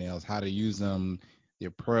elastic nails, how to use them, the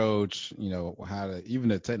approach, how to, even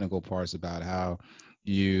the technical parts about how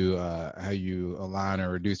you align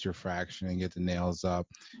or reduce your fraction and get the nails up.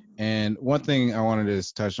 And one thing I wanted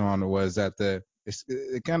to touch on was that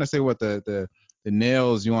it kind of say what the the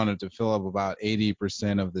nails, you want it to fill up about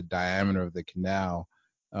 80% of the diameter of the canal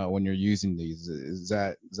when you're using these. Is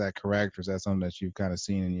that correct, or is that something that you've kind of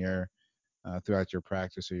seen in your throughout your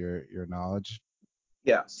practice or your knowledge?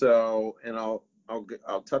 Yeah. So, and I'll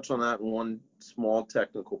touch on that in one small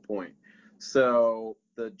technical point. So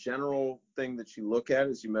the general thing that you look at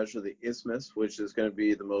is you measure the isthmus, which is going to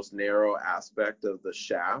be the most narrow aspect of the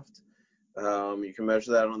shaft. You can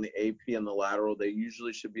measure that on the AP and the lateral. They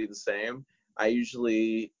usually should be the same. I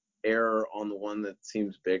usually err on the one that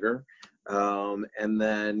seems bigger. And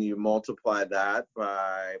then you multiply that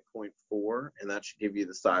by 0.4, and that should give you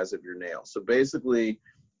the size of your nail. So basically,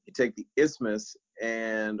 you take the isthmus,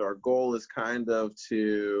 and our goal is kind of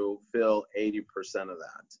to fill 80% of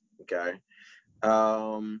that. Okay.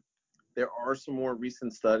 There are some more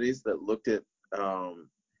recent studies that looked at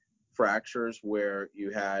fractures where you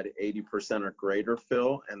had 80% or greater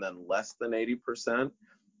fill and then less than 80%.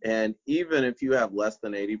 And even if you have less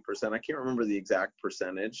than 80%, I can't remember the exact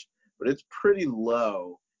percentage, but it's pretty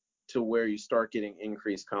low to where you start getting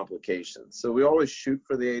increased complications. So we always shoot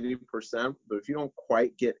for the 80%, but if you don't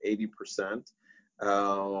quite get 80%,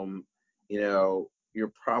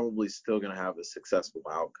 you're probably still going to have a successful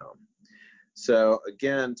outcome. So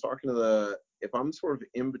again, if I'm sort of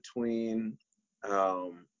in between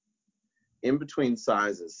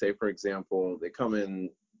sizes, say for example, they come in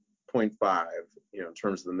 0.5, in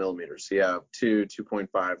terms of the millimeters. So you have 2,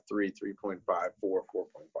 2.5, 3, 3.5, 4,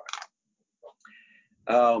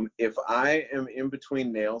 4.5. If I am in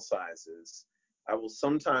between nail sizes, I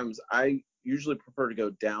usually prefer to go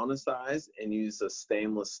down a size and use a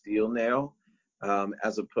stainless steel nail,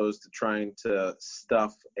 as opposed to trying to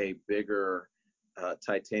stuff a bigger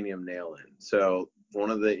titanium nail in. So one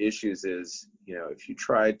of the issues is, if you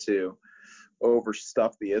try to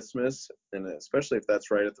overstuff the isthmus, and especially if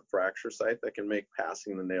that's right at the fracture site, that can make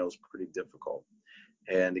passing the nails pretty difficult.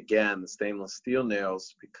 And again, the stainless steel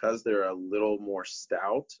nails, because they're a little more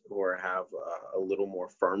stout or have a little more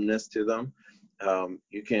firmness to them,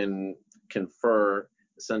 you can confer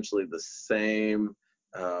essentially the same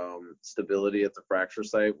stability at the fracture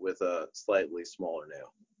site with a slightly smaller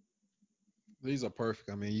nail. These are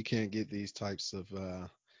perfect. I mean, you can't get these types of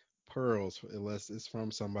pearls unless it's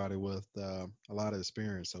from somebody with a lot of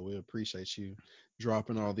experience. So we appreciate you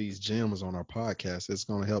dropping all these gems on our podcast. It's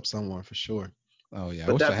going to help someone for sure. Oh yeah, I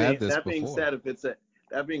But wish I had this that being before. said, if it's a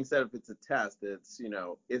test, it's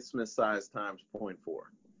isthmus size times 0.4.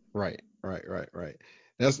 Right.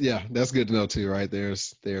 That's good to know too, right?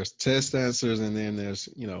 There's test answers, and then there's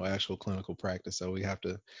actual clinical practice. So we have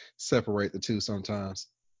to separate the two sometimes.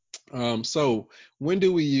 So when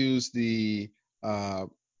do we use the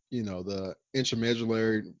the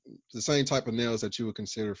intramedullary, the same type of nails that you would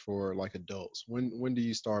consider for like adults? When do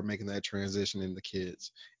you start making that transition in the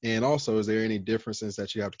kids? And also, is there any differences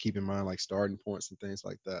that you have to keep in mind, like starting points and things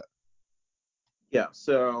like that? Yeah,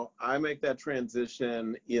 so I make that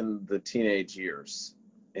transition in the teenage years.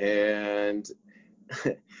 And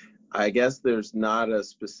I guess there's not a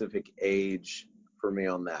specific age for me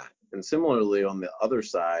on that. And similarly, on the other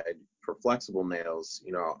side, for flexible nails,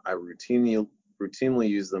 I routinely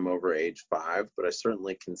use them over age 5, but I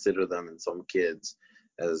certainly consider them in some kids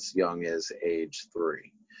as young as age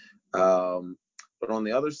 3. But on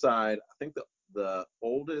the other side, I think the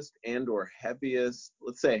oldest and or heaviest,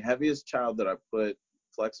 let's say heaviest child that I put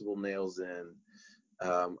flexible nails in,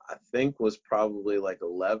 I think was probably like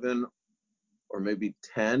 11 or maybe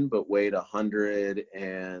 10, but weighed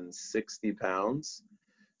 160 pounds.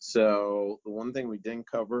 So the one thing we didn't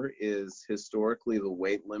cover is historically the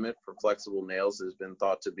weight limit for flexible nails has been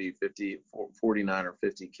thought to be 49 or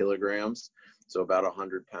 50 kilograms, so about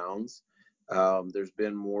 100 pounds. There's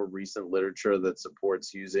been more recent literature that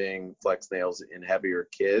supports using flex nails in heavier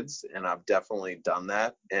kids, and I've definitely done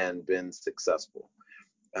that and been successful.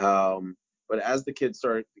 But as the kids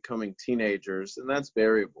start becoming teenagers, and that's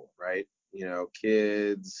variable, right?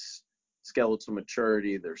 Kids, skeletal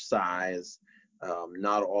maturity, their size,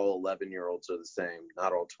 not all 11-year-olds are the same.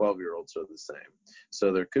 Not all 12-year-olds are the same.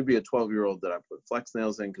 So there could be a 12-year-old that I put flex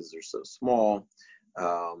nails in because they're so small.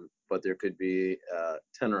 But there could be a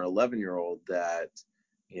 10 or 11-year-old that,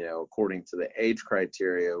 according to the age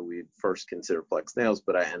criteria, we'd first consider flex nails,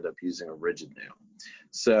 but I end up using a rigid nail.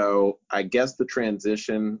 So I guess the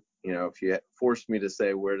transition, if you forced me to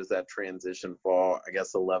say where does that transition fall, I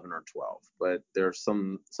guess 11 or 12, but there's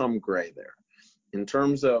some gray there. In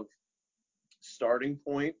terms of starting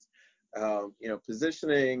point,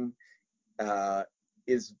 positioning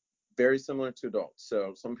is very similar to adults.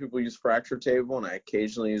 So some people use fracture table, and I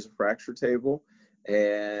occasionally use a fracture table.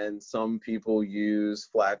 And some people use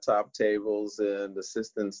flat top tables and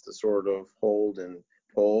assistants to sort of hold and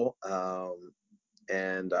pull.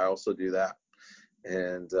 And I also do that.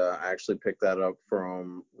 And I actually picked that up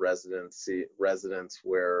from residents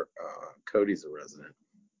where Cody's a resident.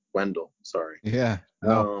 Wendell, sorry. Yeah,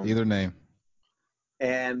 no, either name.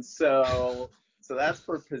 And so that's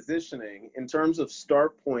for positioning. In terms of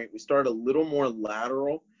start point, we start a little more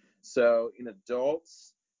lateral. So in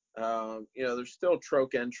adults, there's still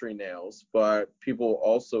troch entry nails, but people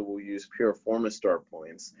also will use piriformis start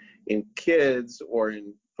points. In kids or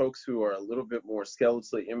in folks who are a little bit more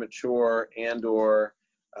skeletally immature and or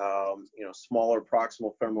smaller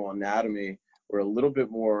proximal femoral anatomy, we're a little bit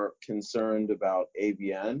more concerned about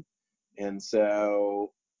ABN. And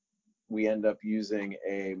so we end up using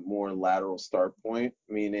a more lateral start point,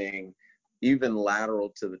 meaning even lateral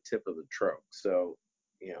to the tip of the troch. So,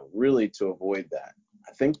 really to avoid that.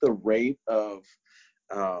 I think the rate of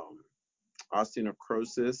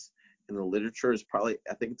osteonecrosis in the literature is probably,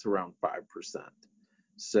 I think it's around 5%.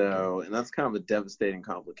 So, and that's kind of a devastating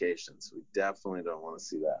complication. So we definitely don't want to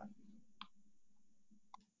see that.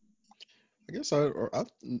 I guess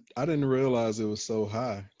I didn't realize it was so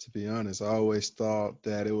high, to be honest. I always thought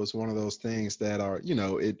that it was one of those things that are,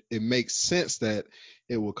 it makes sense that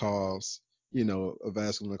it will cause, a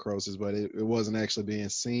vascular necrosis, but it wasn't actually being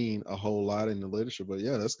seen a whole lot in the literature. But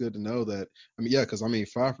yeah, that's good to know that. I mean, yeah, because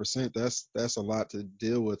 5%, that's a lot to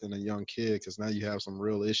deal with in a young kid, because now you have some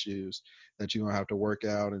real issues that you're gonna have to work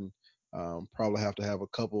out, and probably have to have a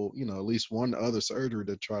couple, at least one other surgery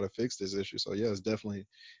to try to fix this issue. So yeah, it's definitely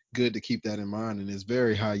good to keep that in mind, and it's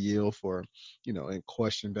very high yield for, in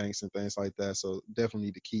question banks and things like that. So definitely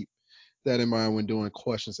need to keep that in mind when doing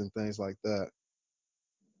questions and things like that.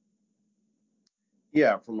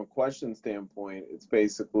 Yeah, from a question standpoint, it's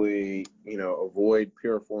basically, avoid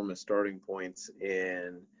piriformis starting points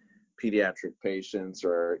in pediatric patients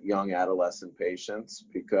or young adolescent patients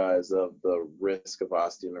because of the risk of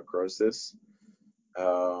osteonecrosis.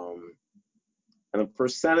 And the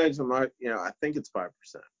percentage, I think it's 5%.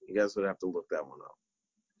 You guys would have to look that one up.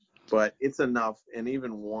 But it's enough, and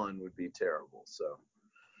even one would be terrible. So.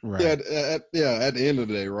 Right. Yeah, at the end of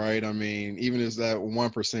the day, right? I mean, even if that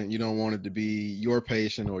 1%, you don't want it to be your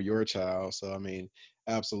patient or your child. So I mean,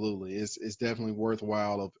 absolutely, it's definitely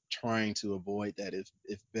worthwhile of trying to avoid that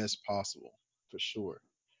if best possible, for sure.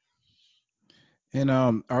 And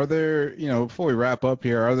are there, before we wrap up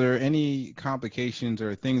here, are there any complications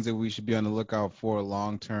or things that we should be on the lookout for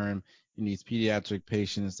long term in these pediatric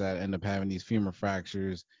patients that end up having these femur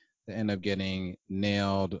fractures, that end up getting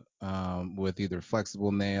nailed with either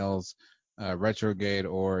flexible nails, retrograde,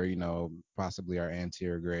 or possibly our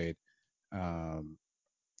anterior grade um,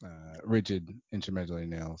 rigid intramedullary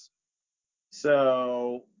nails?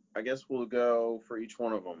 So I guess we'll go for each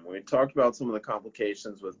one of them. We talked about some of the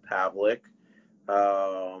complications with Pavlik.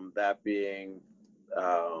 That being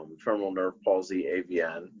femoral nerve palsy,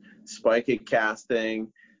 AVN, spica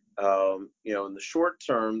casting. In the short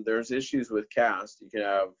term, there's issues with cast. You can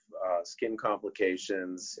have skin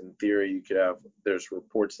complications. In theory, there's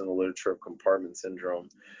reports in the literature of compartment syndrome,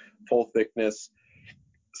 full thickness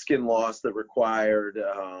skin loss that required,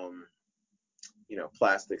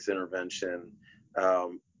 plastics intervention.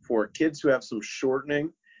 For kids who have some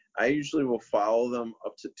shortening, I usually will follow them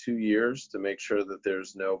up to 2 years to make sure that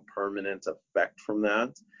there's no permanent effect from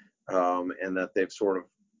that, and that they've sort of,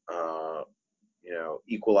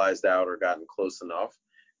 equalized out or gotten close enough.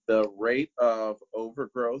 The rate of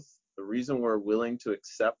overgrowth, the reason we're willing to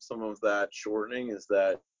accept some of that shortening is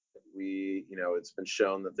that it's been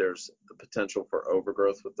shown that there's the potential for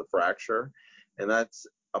overgrowth with the fracture, and that's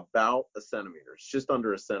about a centimeter. It's just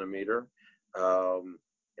under a centimeter.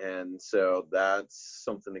 And so that's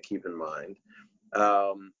something to keep in mind.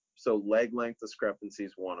 So leg length discrepancy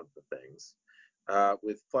is one of the things.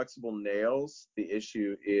 With flexible nails, the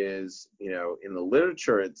issue is, in the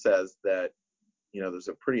literature, it says that, there's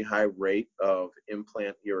a pretty high rate of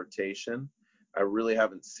implant irritation. I really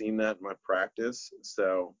haven't seen that in my practice.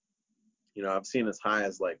 So, I've seen as high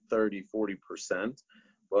as like 30-40%,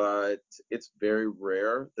 but it's very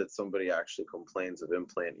rare that somebody actually complains of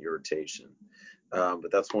implant irritation.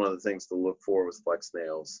 But that's one of the things to look for with flex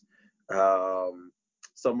nails.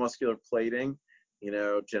 Submuscular plating,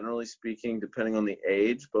 generally speaking, depending on the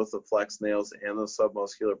age, both the flex nails and the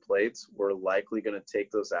submuscular plates, we're likely going to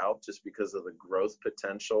take those out just because of the growth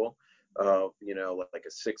potential of, like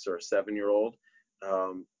a 6 or a 7-year-old.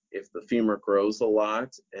 If the femur grows a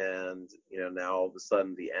lot and, now all of a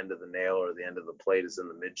sudden the end of the nail or the end of the plate is in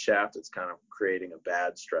the mid shaft, it's kind of creating a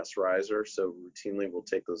bad stress riser. So routinely we'll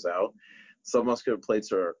take those out. Submuscular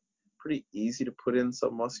plates are pretty easy to put in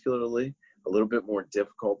submuscularly, a little bit more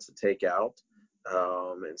difficult to take out.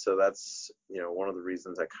 And so that's, one of the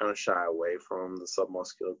reasons I kind of shy away from the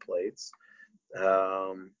submuscular plates.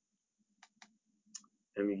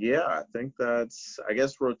 And yeah, I think that's, I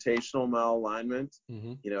guess, rotational malalignment.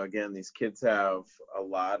 Again, these kids have a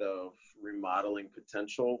lot of remodeling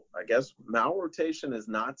potential. I guess malrotation is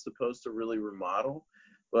not supposed to really remodel,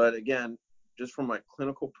 but again, just from my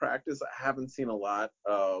clinical practice, I haven't seen a lot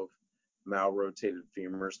of malrotated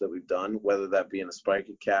femurs that we've done, whether that be in a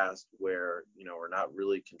spica cast where, we're not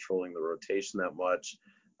really controlling the rotation that much,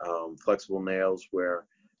 flexible nails where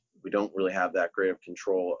we don't really have that great of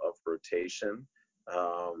control of rotation.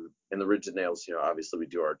 And the rigid nails, obviously we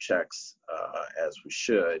do our checks as we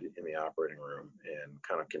should in the operating room and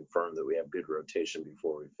kind of confirm that we have good rotation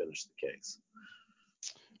before we finish the case.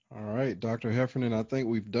 All right, Dr. Heffernan, I think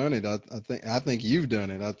we've done it. I think you've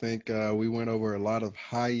done it. I think we went over a lot of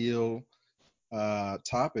high yield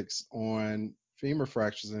topics on femur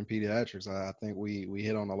fractures in pediatrics. I think we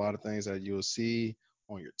hit on a lot of things that you'll see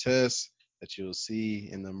on your tests, that you'll see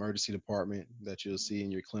in the emergency department, that you'll see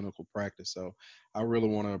in your clinical practice. So I really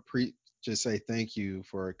want to just say thank you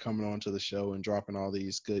for coming on to the show and dropping all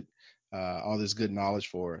this good knowledge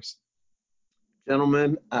for us.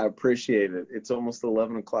 Gentlemen, I appreciate it. It's almost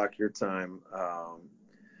 11 o'clock your time,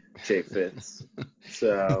 Jay Fitz.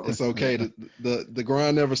 So it's okay. The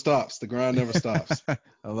grind never stops. The grind never stops. I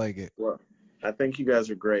like it. Well, I think you guys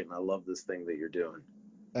are great, and I love this thing that you're doing.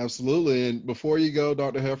 Absolutely. And before you go,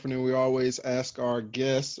 Dr. Heffernan, we always ask our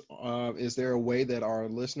guests, is there a way that our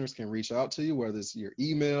listeners can reach out to you, whether it's your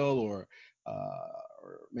email or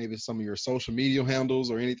maybe some of your social media handles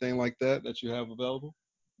or anything like that you have available?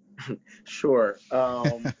 Sure.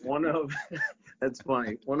 That's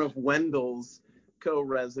funny. One of Wendell's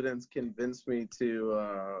co-residents convinced me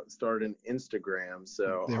to start an Instagram.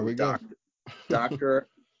 So there we go. Dr.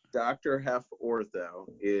 Hef Ortho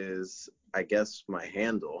is, I guess, my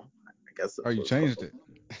handle. I guess. Oh, you changed it.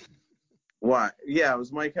 Why? Yeah, it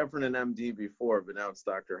was Mike Heffernan MD before, but now it's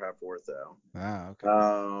Dr. Hef Ortho. Okay.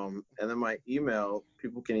 And then my email,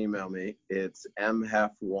 people can email me. It's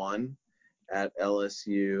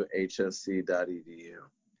mhef1@lsuhsc.edu.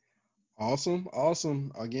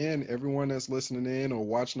 Awesome. Again, everyone that's listening in or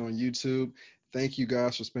watching on YouTube, thank you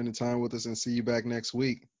guys for spending time with us, and see you back next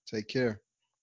week. Take care.